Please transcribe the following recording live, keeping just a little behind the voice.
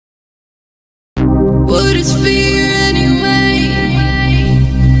What is fear anyway?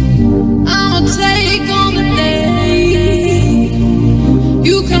 I'ma take on the day.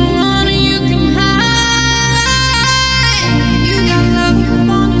 You can run and you can hide. You got love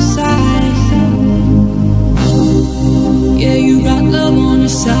on your side. Yeah, you got love on your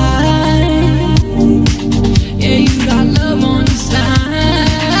side. Yeah, you got love on your side.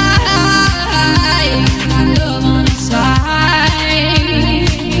 You got love on your side.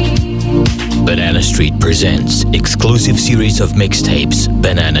 Banana Street presents exclusive series of mixtapes,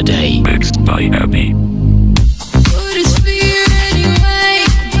 Banana Day. Mixed by Abee. What is fear anyway?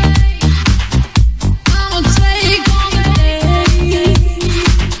 I'ma take on the day.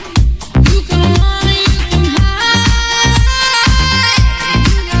 You can run and you can hide.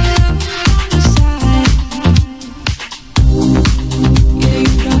 You got love on your side. Yeah,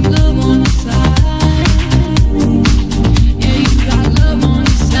 you got love on your side. Yeah, you got love on your side. You got love on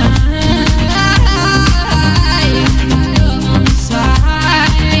your side. Yeah, you got love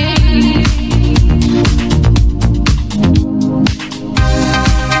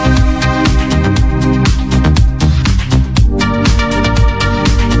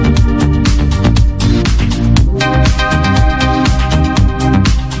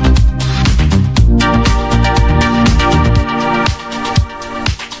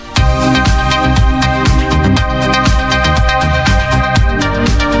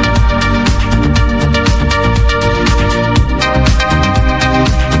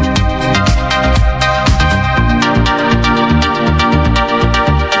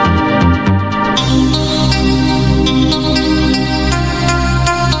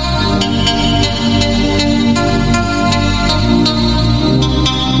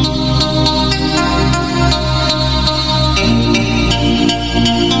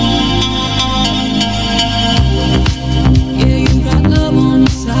on your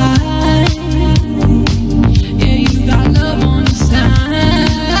side. Yeah, you got love on your side.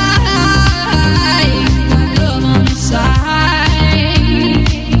 You got love on your side.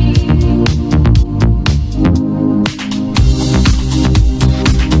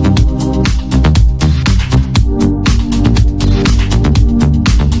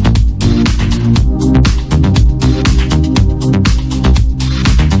 Yeah, you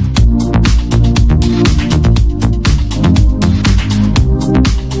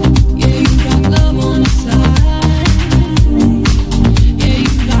got love on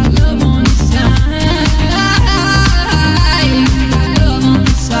your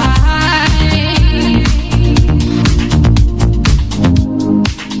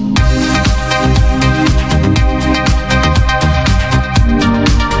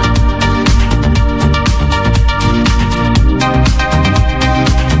side.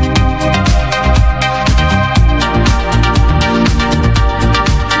 Yeah, you got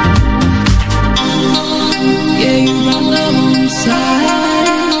love on your side. You got love on your side. Yeah, you got love on your side.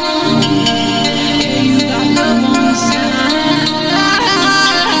 Yeah, you got love on your side.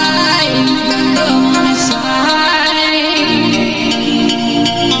 You got love on your side.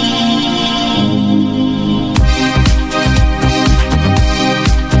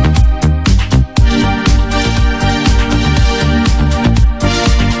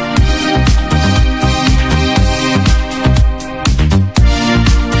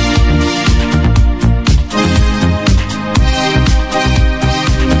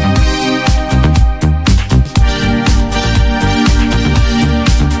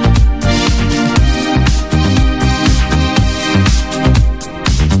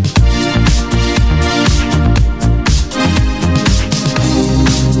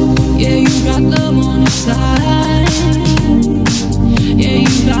 Yeah, you got love on your side. Yeah,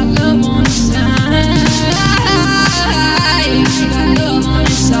 you got love on your side. You got love on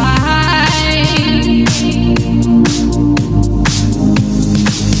your side.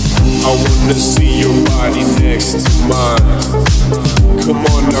 I wanna see your body next to mine. Come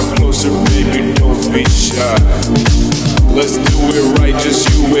on now closer, baby, don't be shy. Let's do it right, just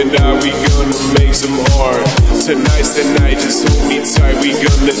you and I, we gonna make some art. Tonight's the night, just hold me tight, we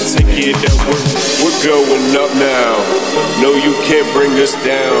gonna take it up. We're going up now, no you can't bring us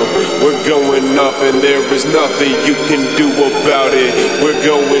down. We're going up and there is nothing you can do about it. We're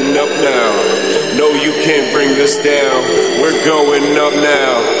going up now, no you can't bring us down. We're going up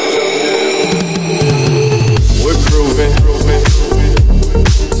now. We're grooving.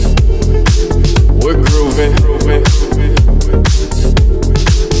 We're grooving.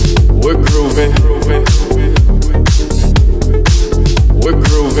 We're grooving. We're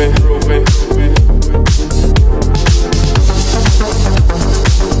grooving.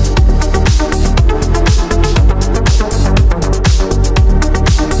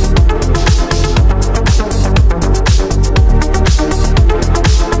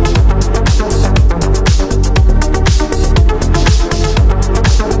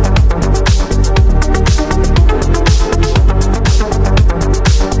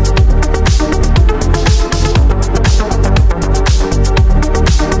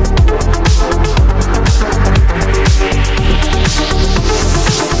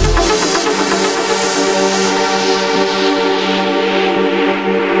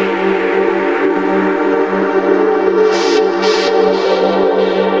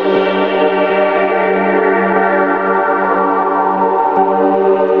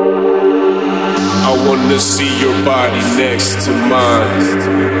 next to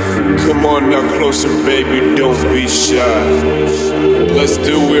mine. Come on now closer, baby, don't be shy. Let's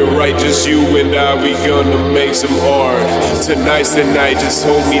do it right, just you and I, we gonna make some art. Tonight's the night, just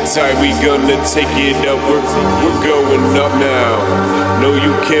hold me tight, we gonna take it up. We're going up now. No,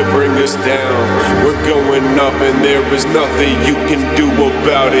 you can't bring us down. We're going up and there is nothing you can do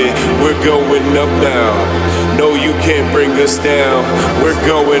about it. We're going up now. No, you can't bring us down. We're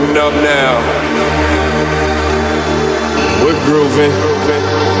going up now. We're grooving.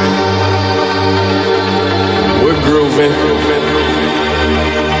 We're grooving.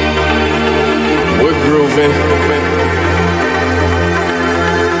 We're grooving.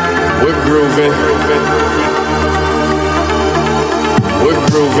 We're grooving. We're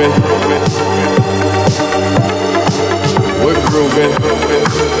grooving. We're grooving.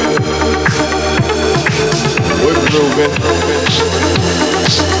 We're grooving.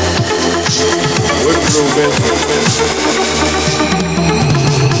 We're grooving.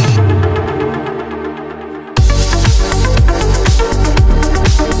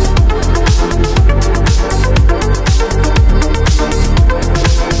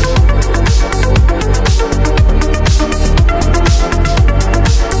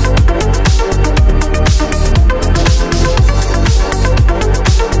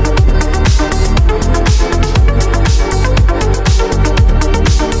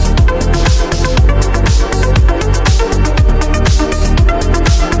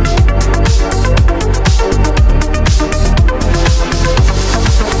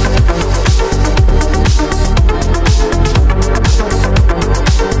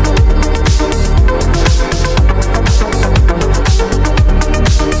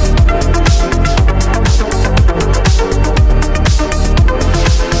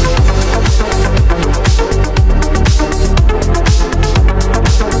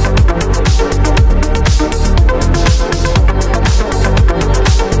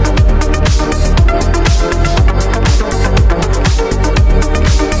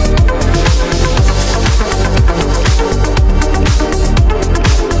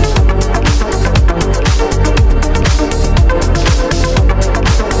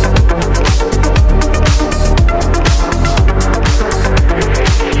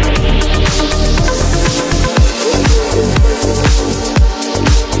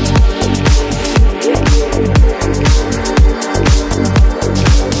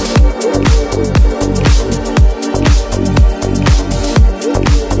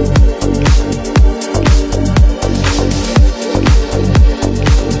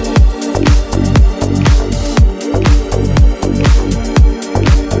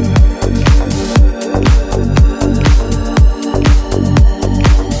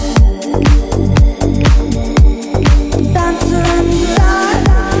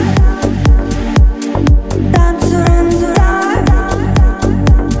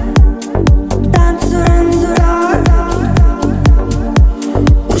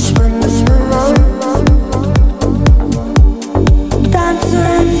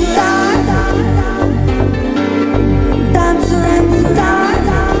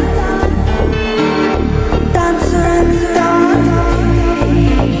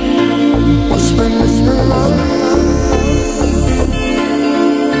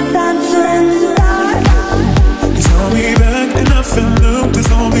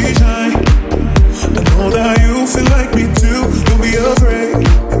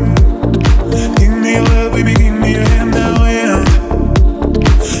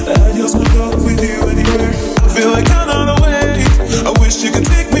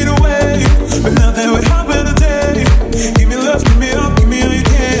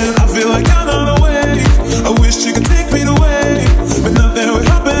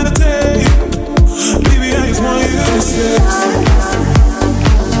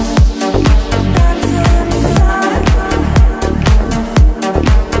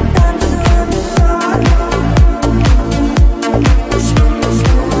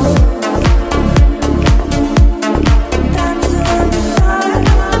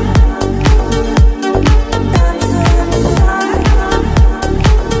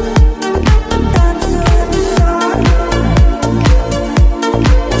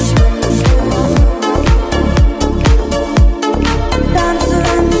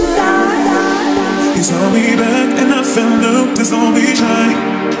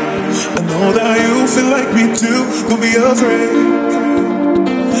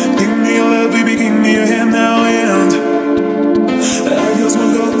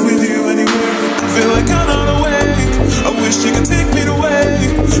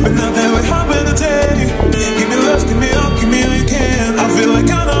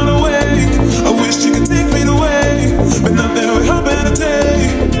 But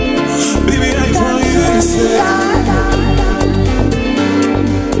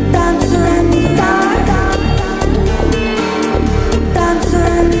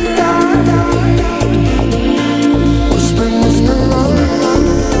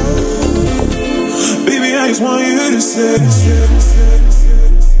just want you to say.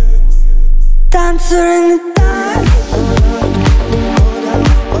 Dancer in the dark.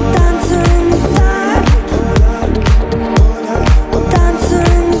 Dancer in the dark. Dancer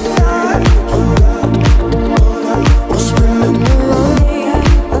in the dark. We're spinning around.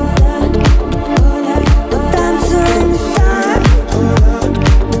 Dancer in the dark.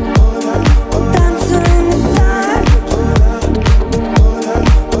 Dancer in the dark.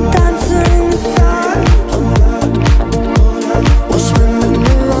 Dancer in the dark. We're spinning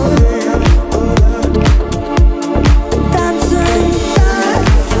around.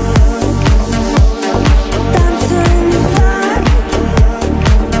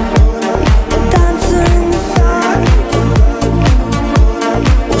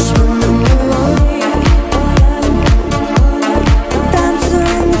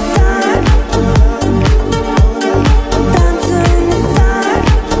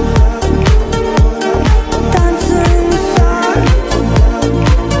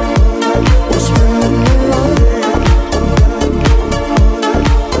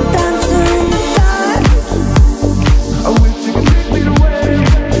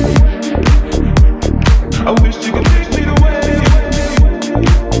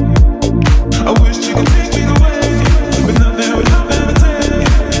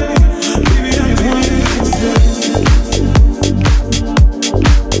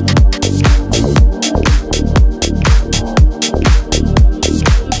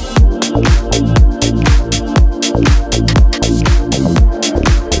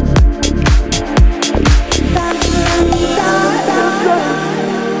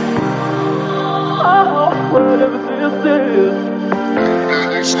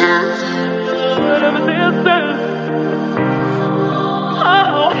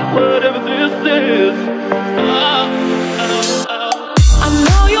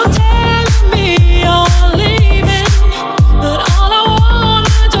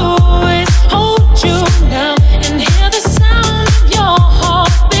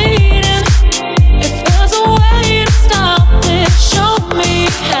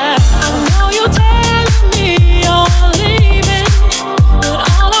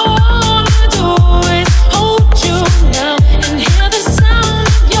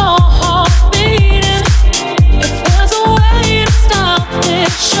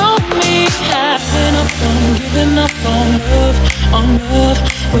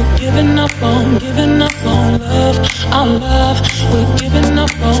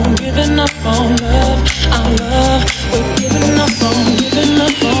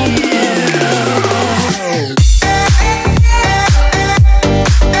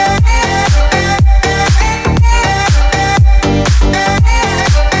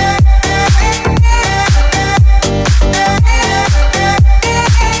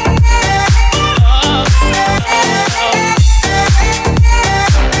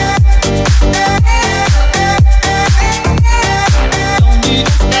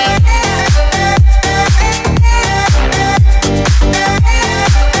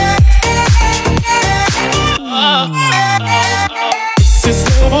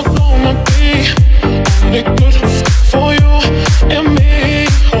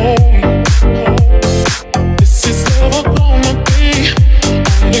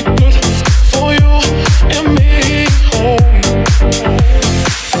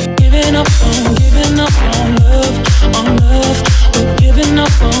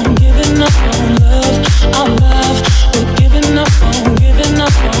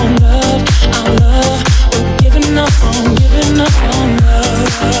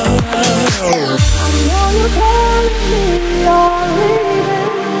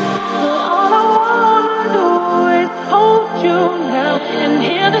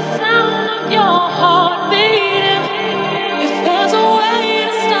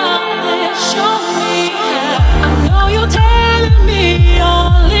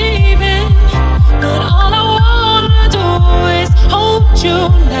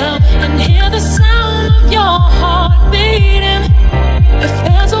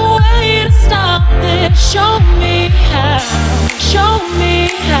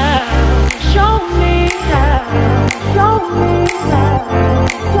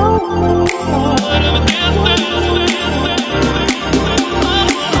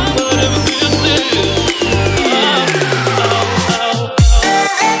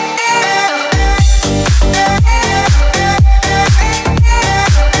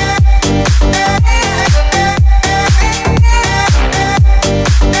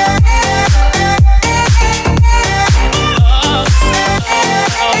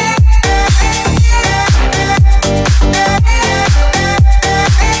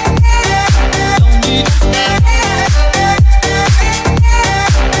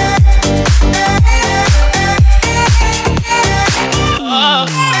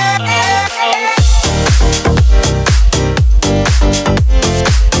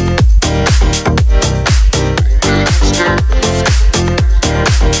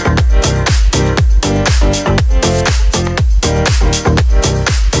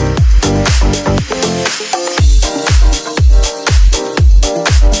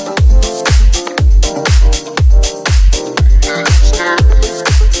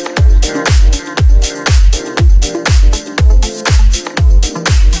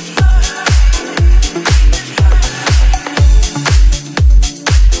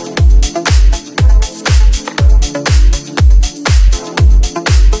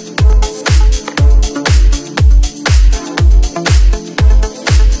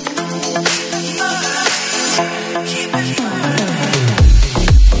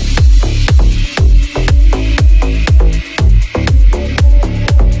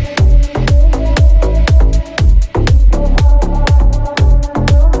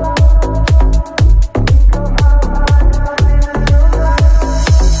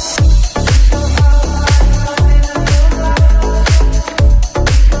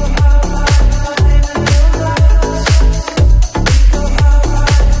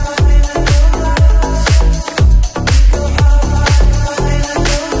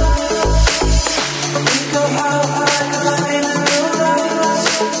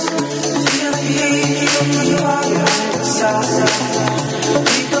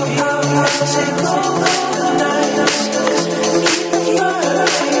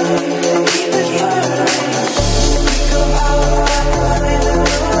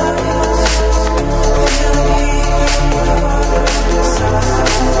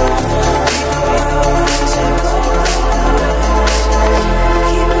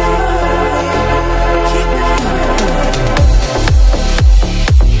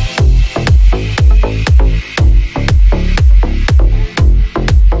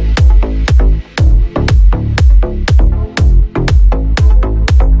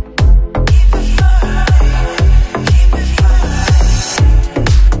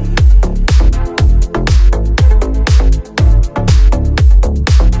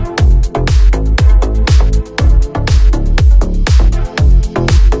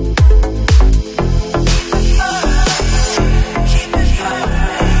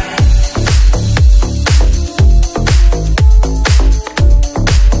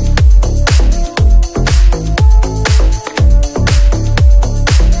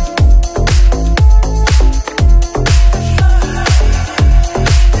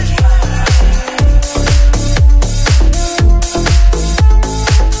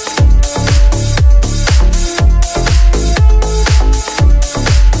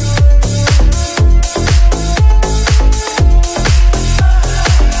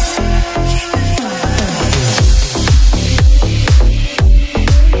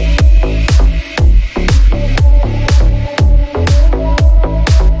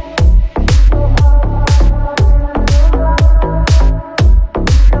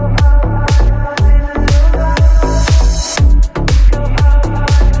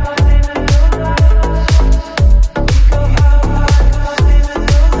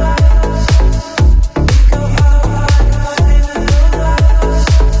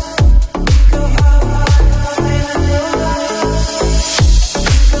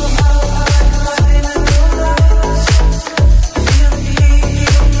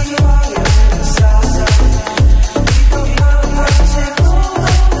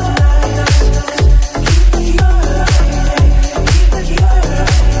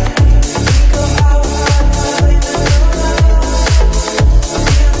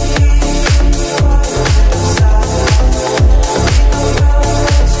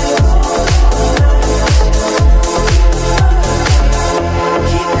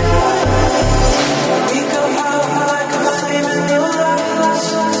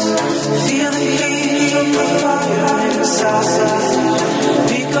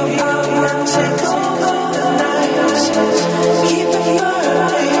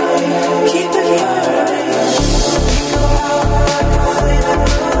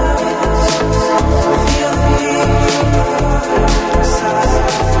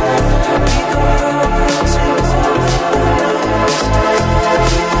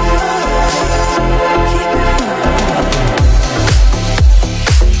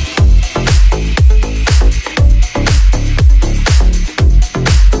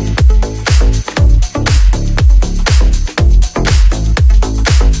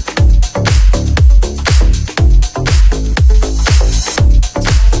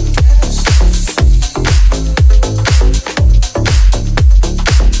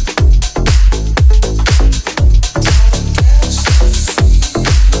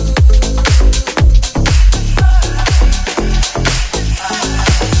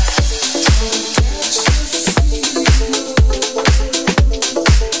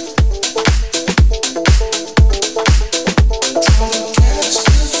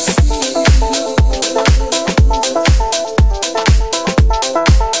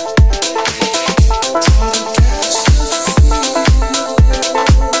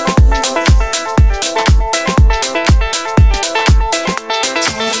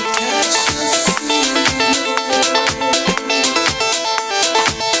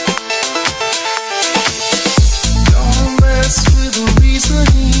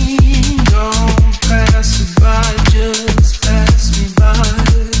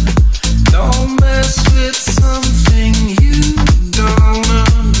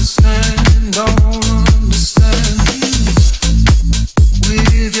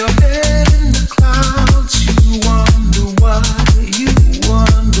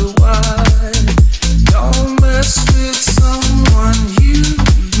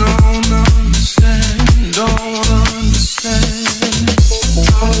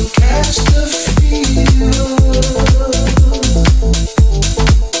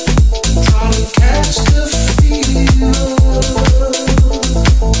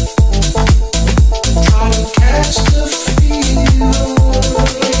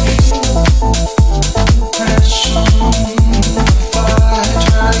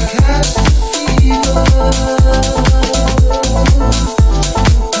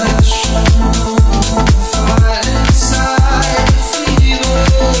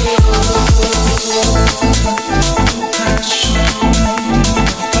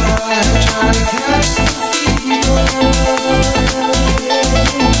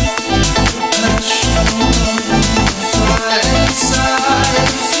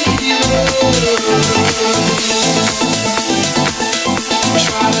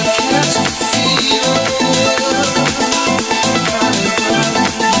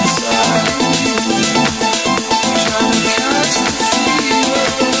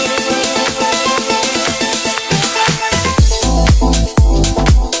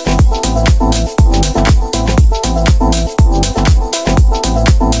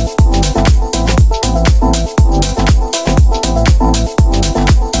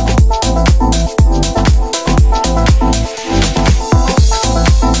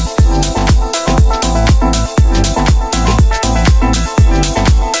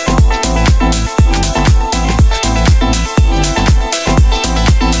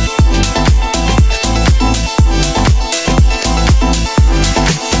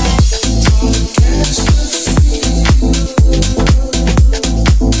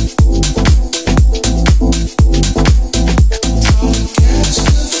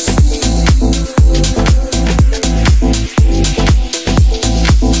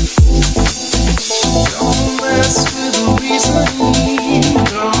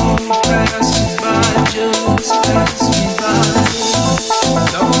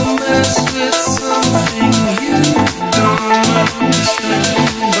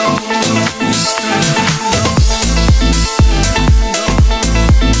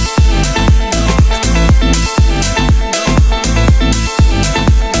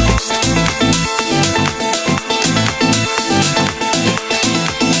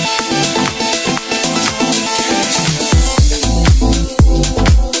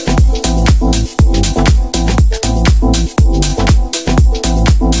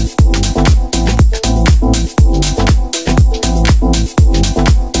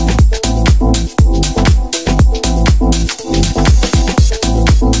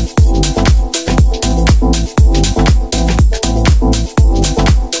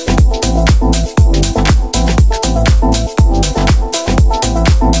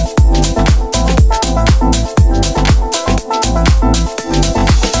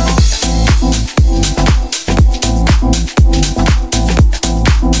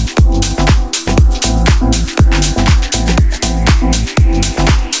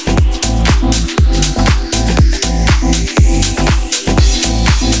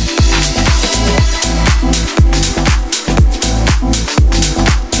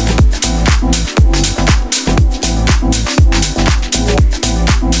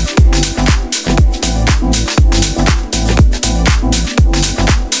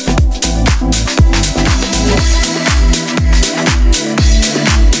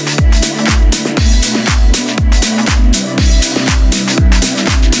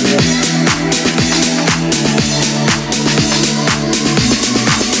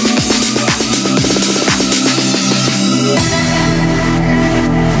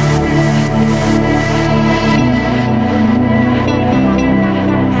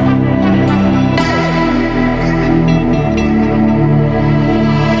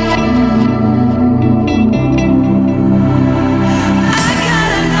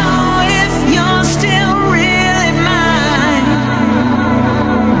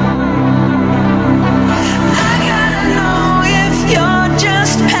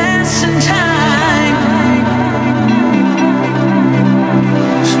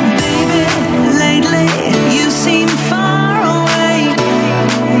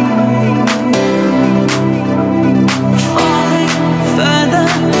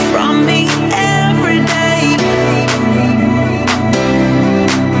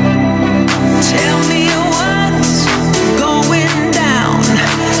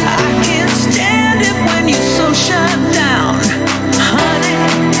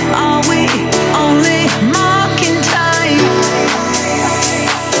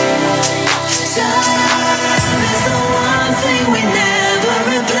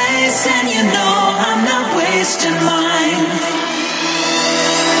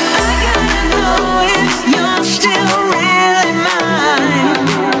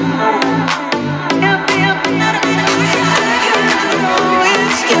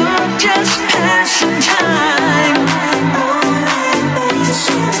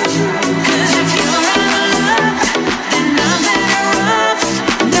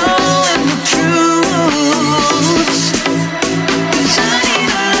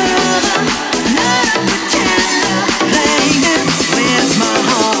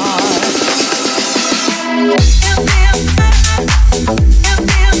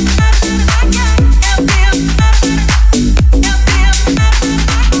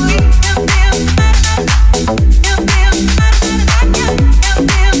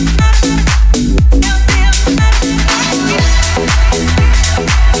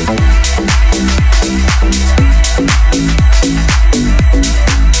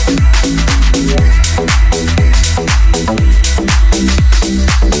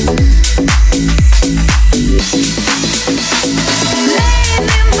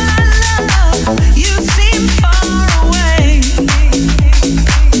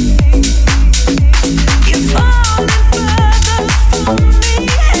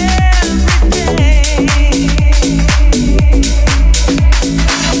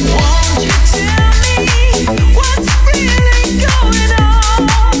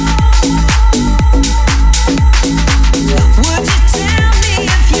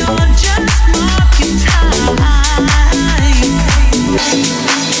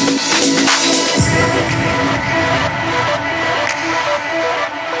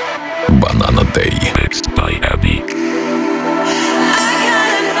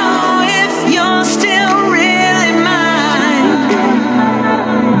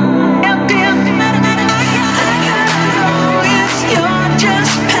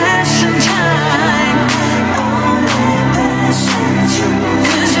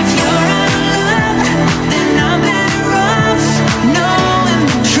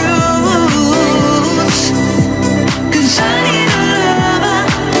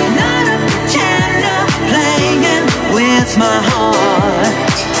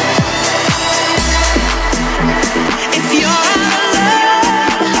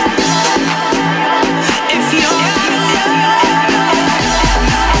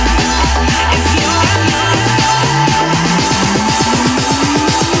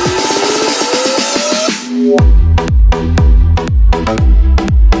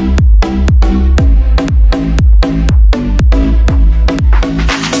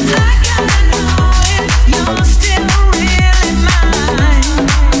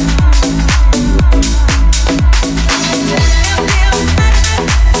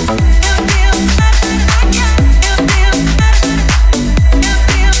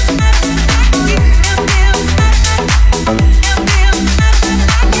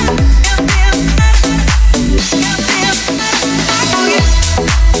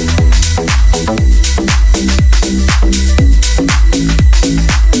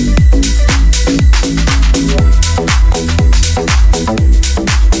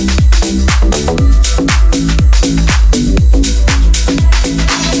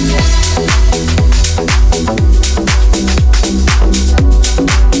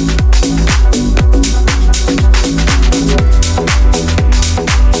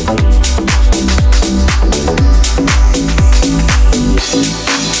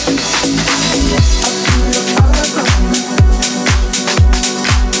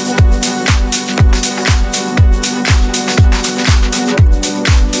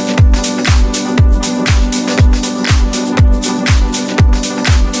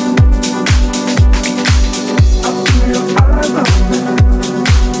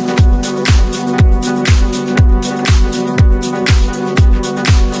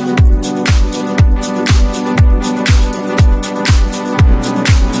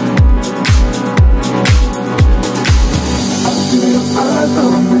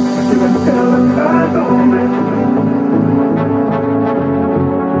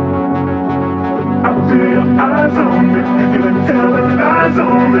 lies on me. You've been telling lies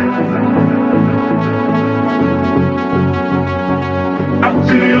on me. I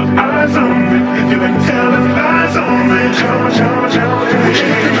see your eyes on me. You've been telling lies on me.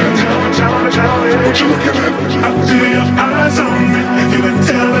 What you looking at? I see your eyes on me. You've been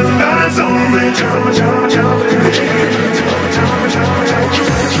telling lies on me.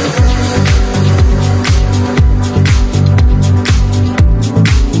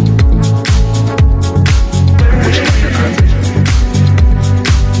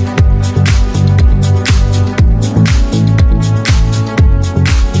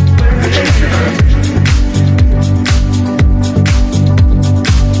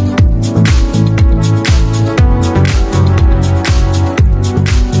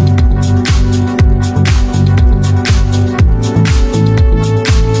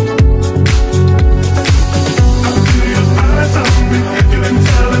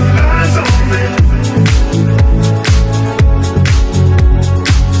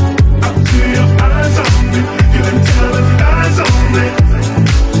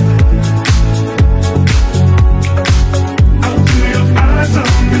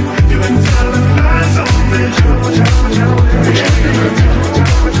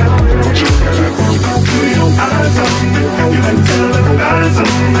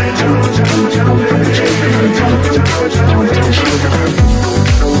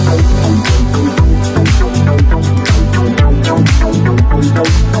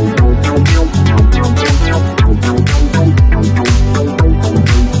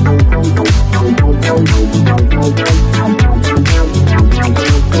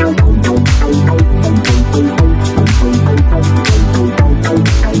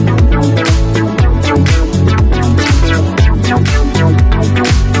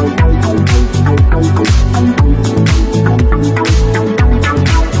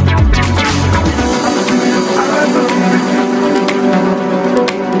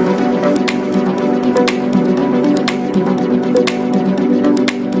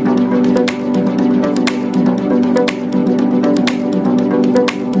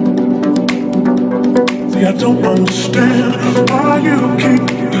 I don't understand why you keep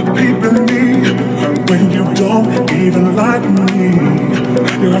peeping me when you don't even like me.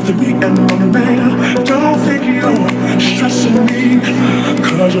 You have to be an old man. Don't think you're stressing me,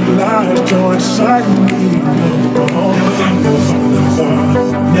 cause your lies don't excite me.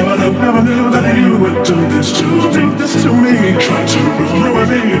 Never knew that you would do this to me. Try to ruin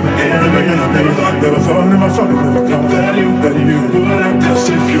me. Never thought that you would act as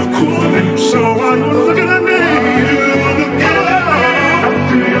if you're cool with me. So I know looking at me. I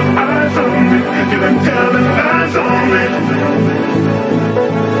see your eyes on me. You've been telling lies on me.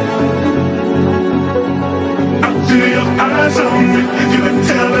 I see your eyes on me. You've been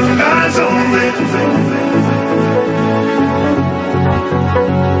telling lies on me.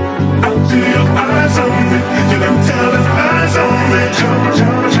 I see your eyes on me. You've been telling lies on me.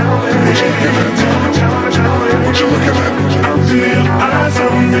 What you looking at? I see your eyes.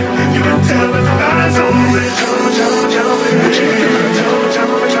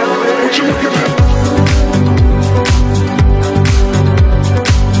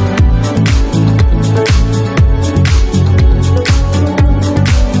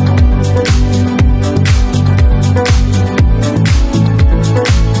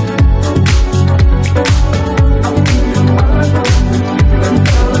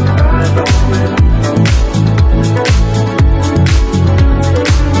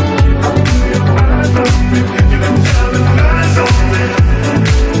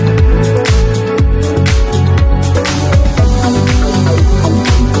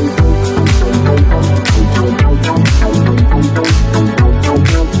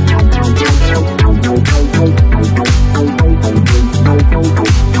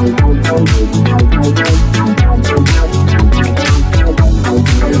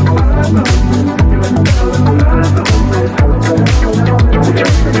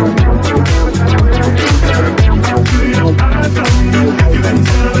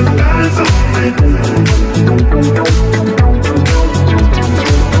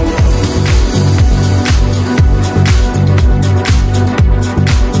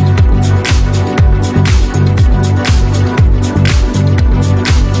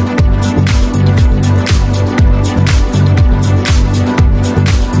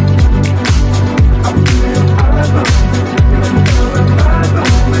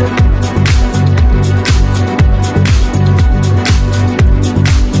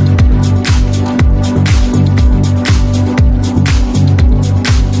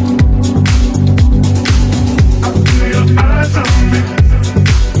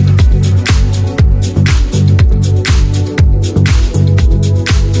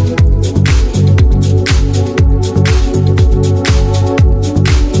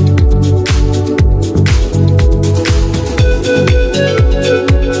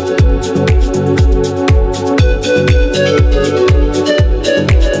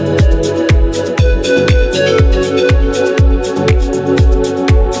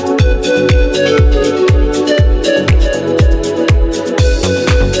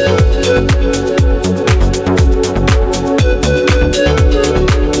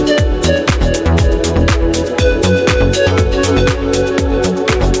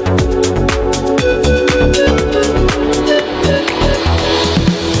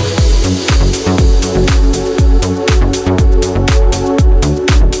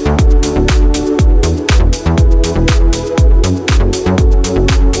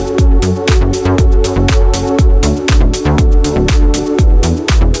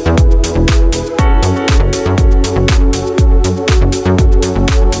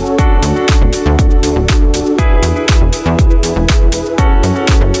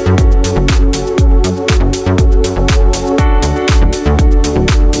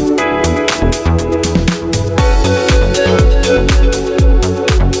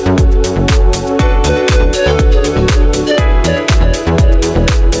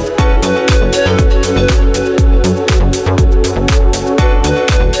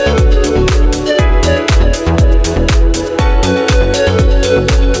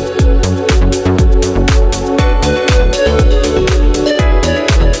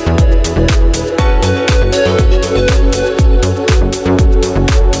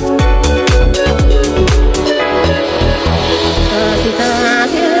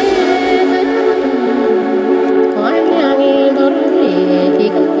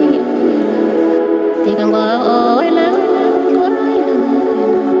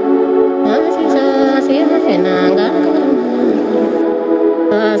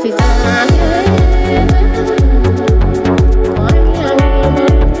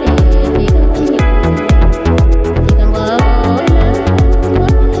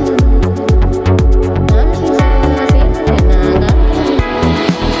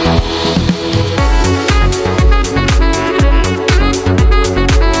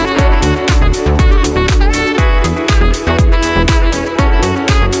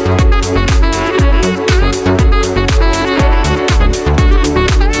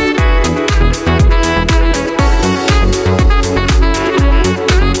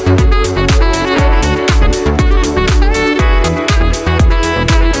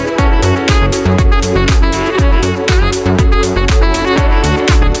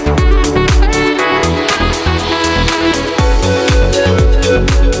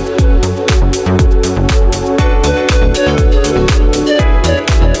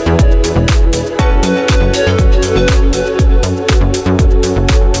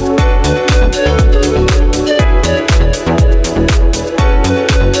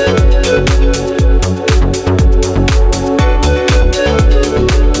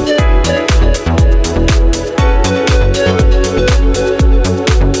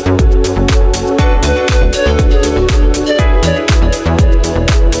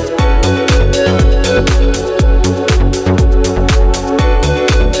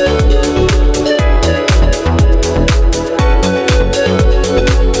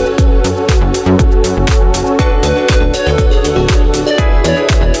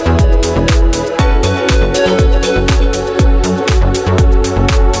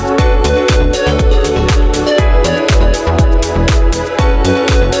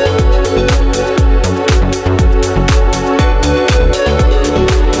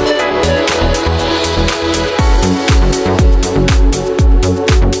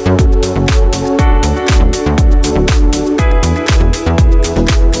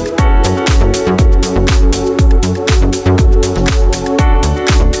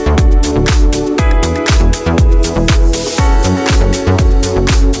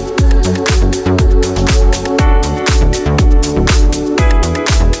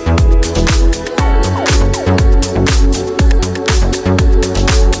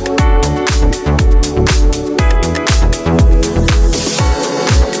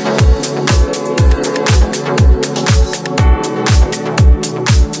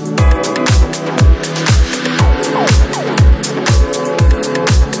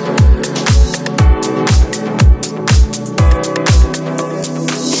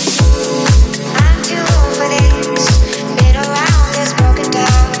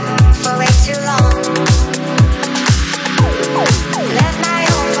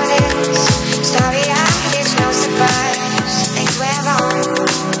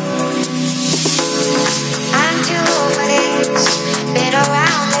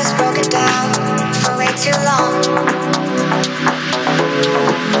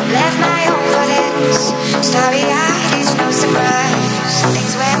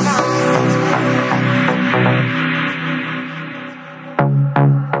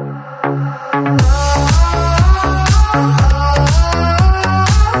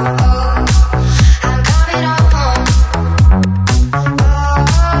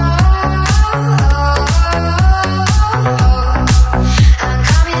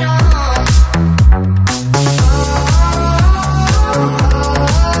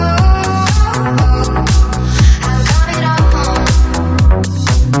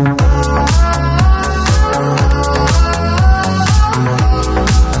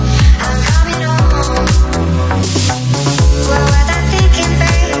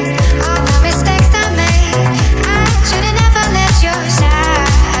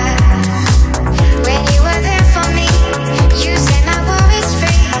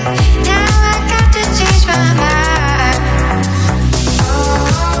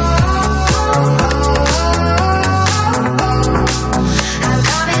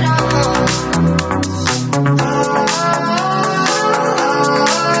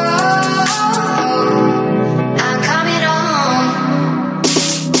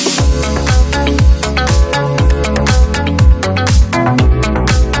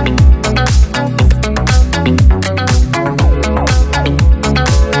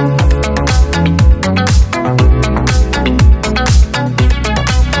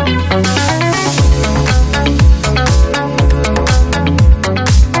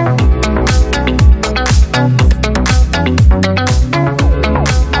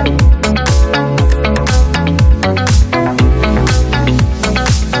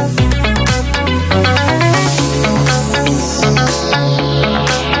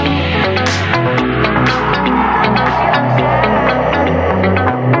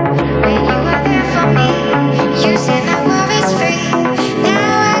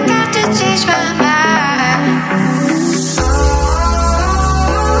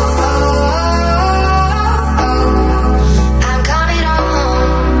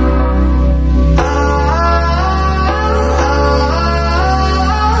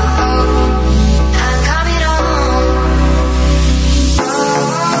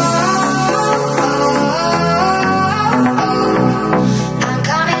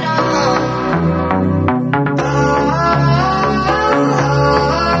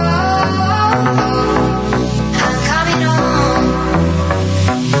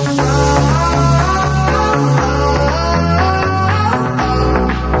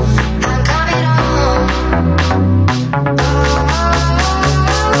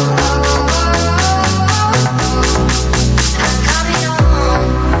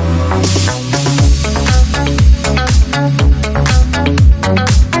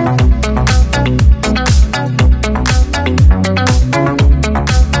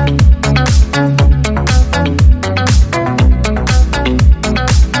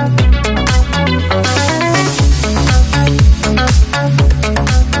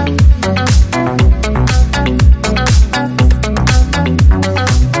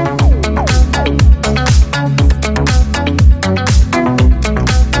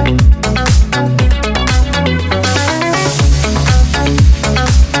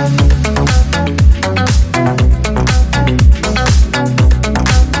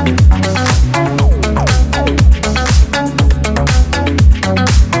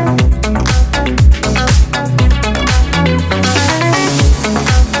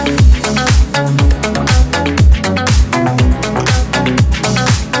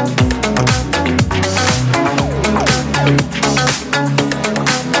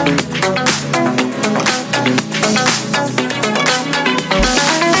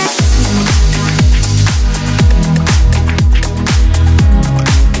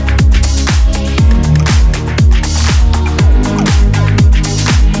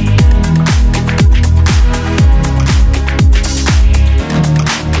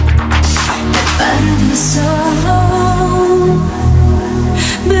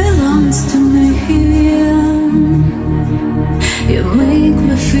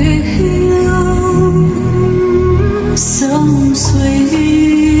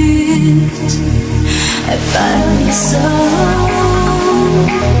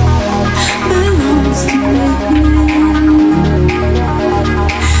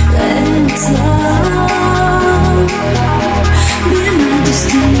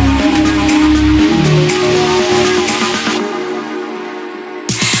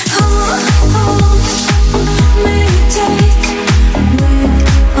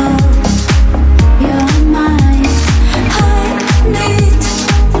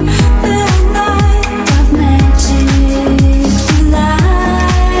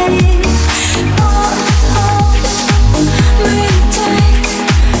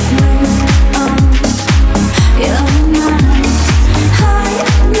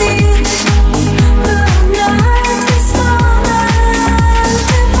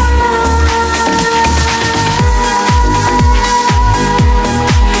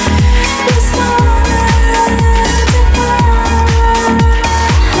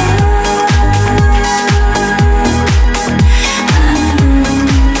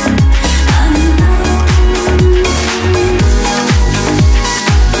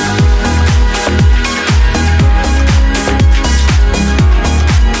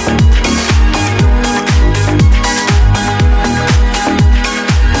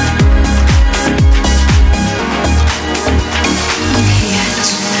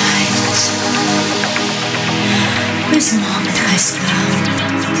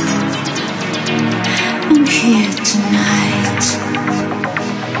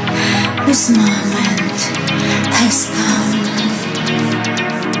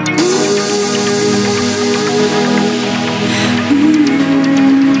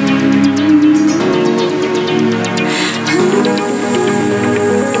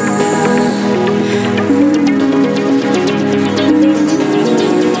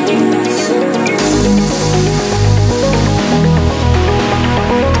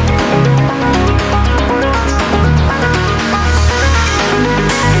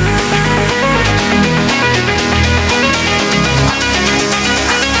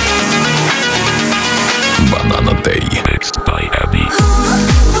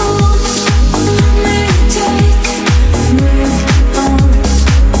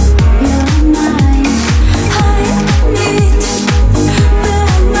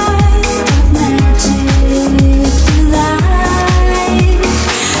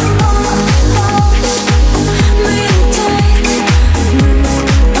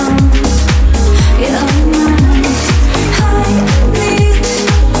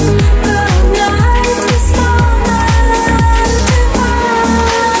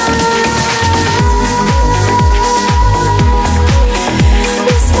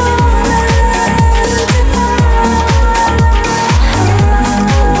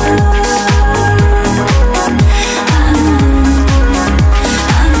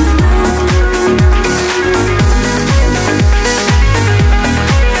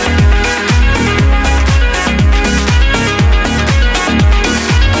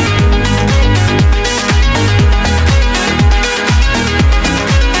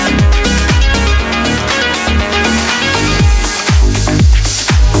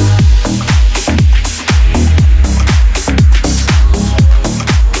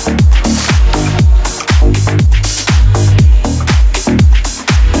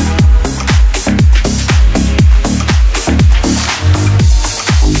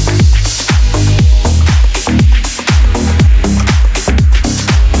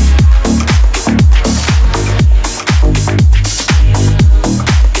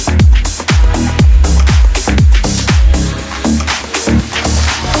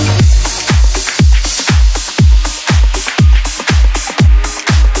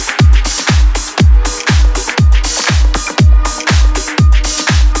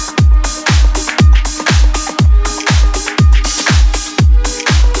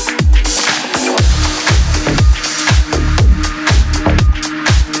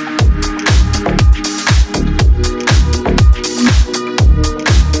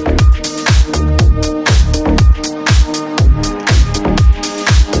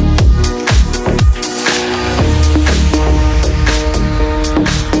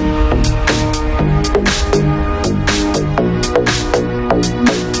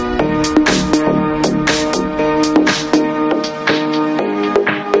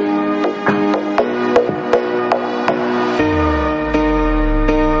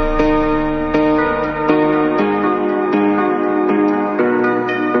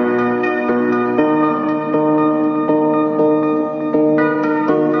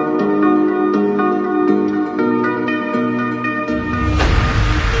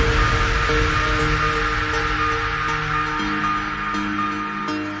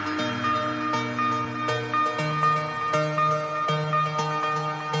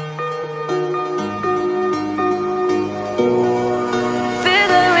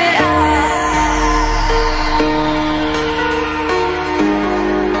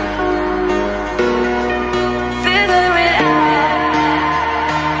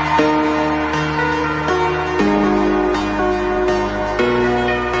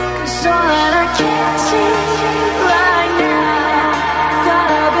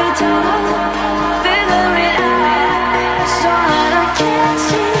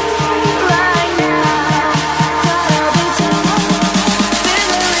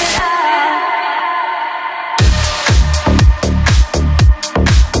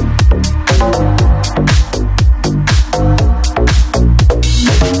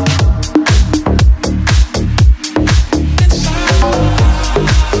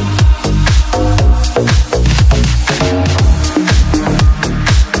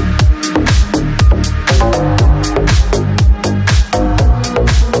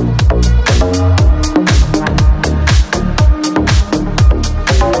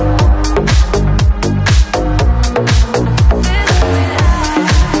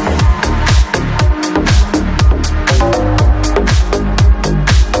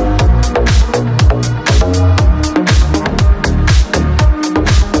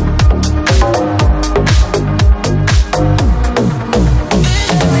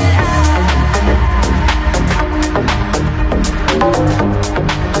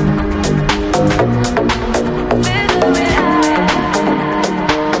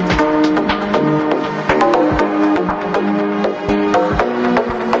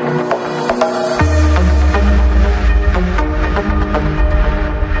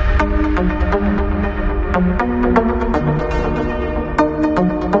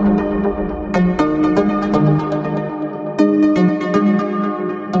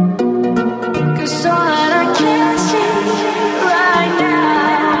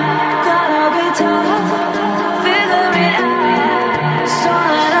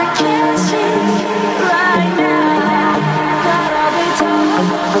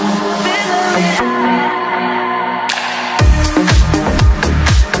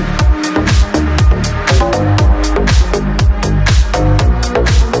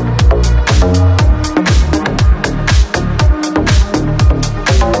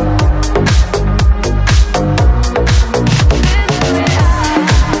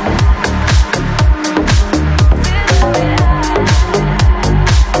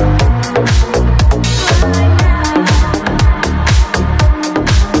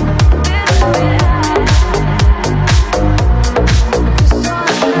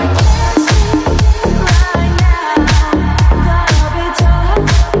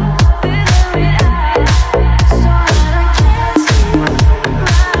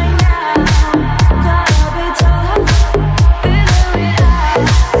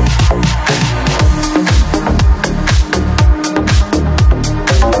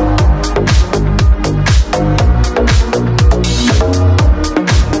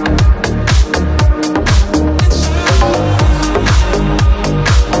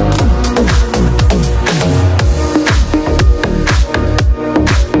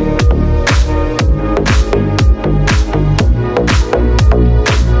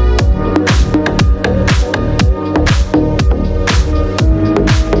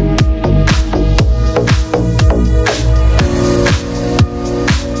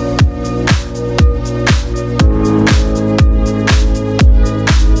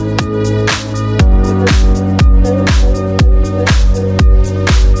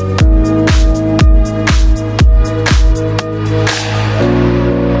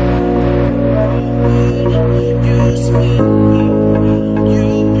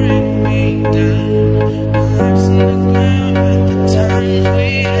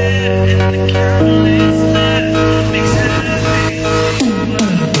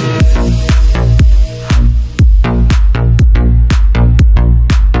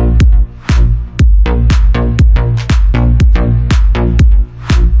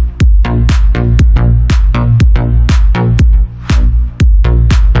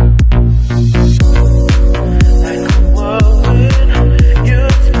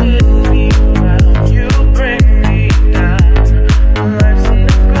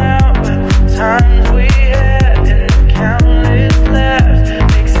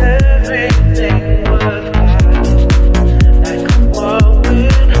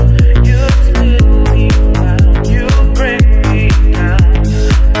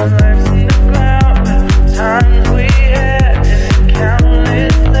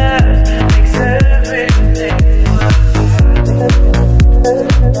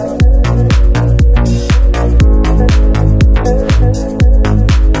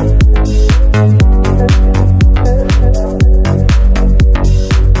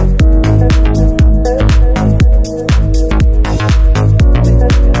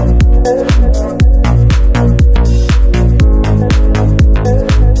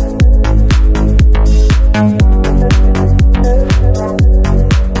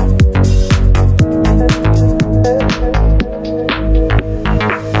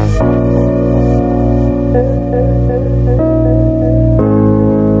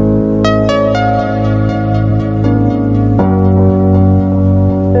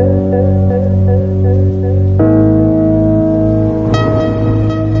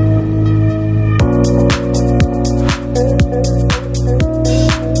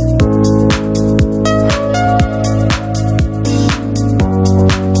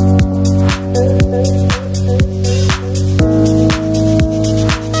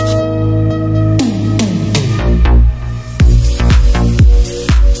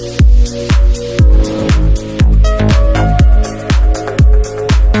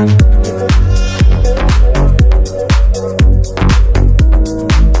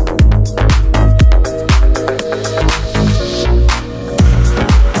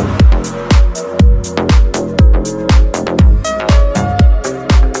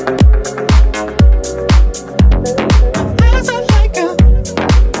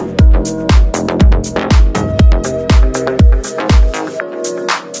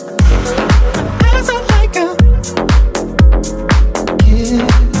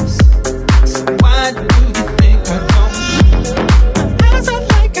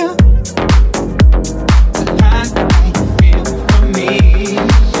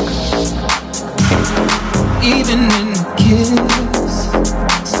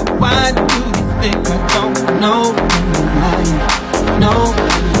 why do you think I don't know when you're lying? Know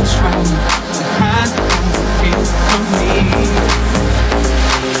when you're trying to hide how you feel from me.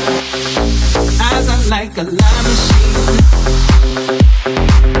 Eyes are like a lie machine.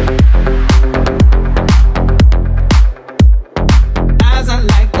 Eyes are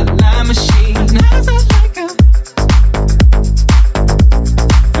like a lie machine. Eyes are like a.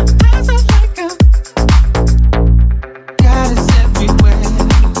 Eyes are like a. God is everywhere,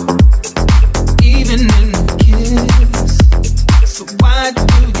 even in the kiss. So why do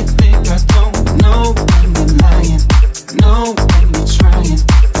you think I don't know when you're lying? Know when you're trying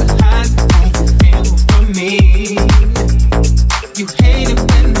to hide how you feel from me. You hate it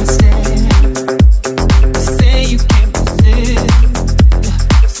when I say you can't resist.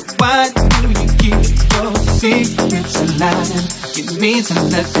 So why do you keep your secrets alive? You need to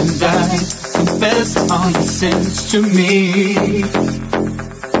let them die. Confess all your sins to me.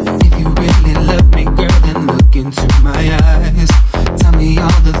 If you really love me, girl, then look into my eyes. Tell me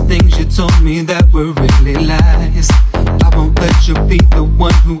all the things you told me that were really lies. I won't let you be the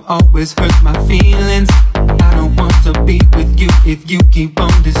one who always hurts my feelings. I don't want to be with you if you keep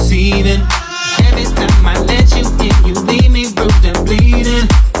on deceiving. Every time I let you in, you leave me bruised and bleeding.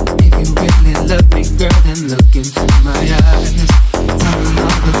 If you really love me, girl, then look into my eyes. Tell me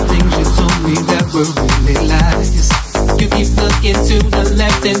all the things you told me that were really lies. You keep looking to the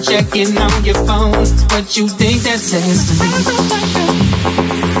left and checking on your phone. What you think that says to me?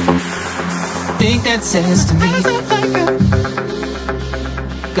 Think that says to me?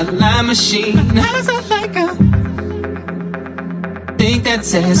 A lie machine. Think that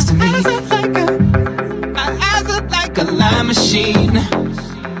says to me? My eyes are like a lie machine.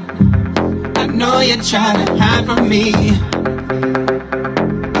 I know you're trying to hide from me.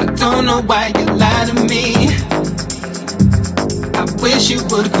 I don't know why you lie to me. I wish you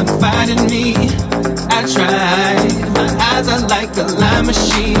would confide in me. I tried. My eyes are like a lie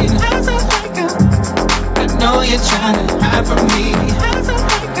machine. I know you're trying to hide from me.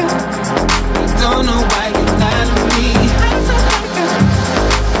 I don't know why you lie to me.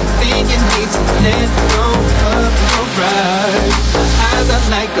 I think you need to let go of your pride. My eyes are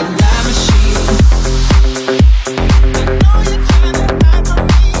like a lie machine. I know you're trying to hide from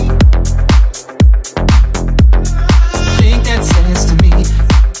me. Think that says to me.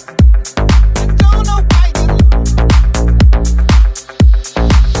 I don't know why you.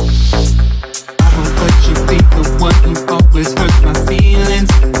 I won't let you be the one who always hurts my feelings.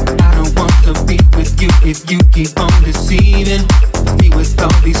 I don't want to be with you if you keep on deceiving me with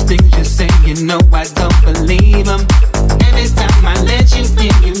all these things you say. You know I don't believe them. Every time I let you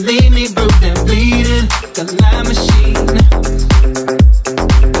in, you leave me bruised and bleeding. The lie machine.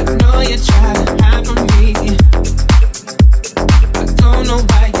 I know you try to hide from me. I don't know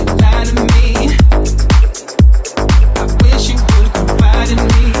why you lie to me. I wish you would confide in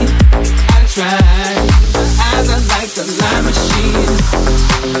me. I tried. My eyes are like a lie machine.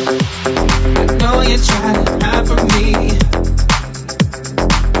 I know you try to hide from me.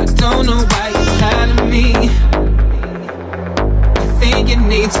 I don't know why you lie to me. I think you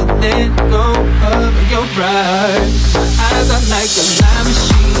need to let go of your pride. My eyes are like a lie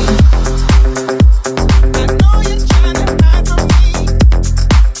machine.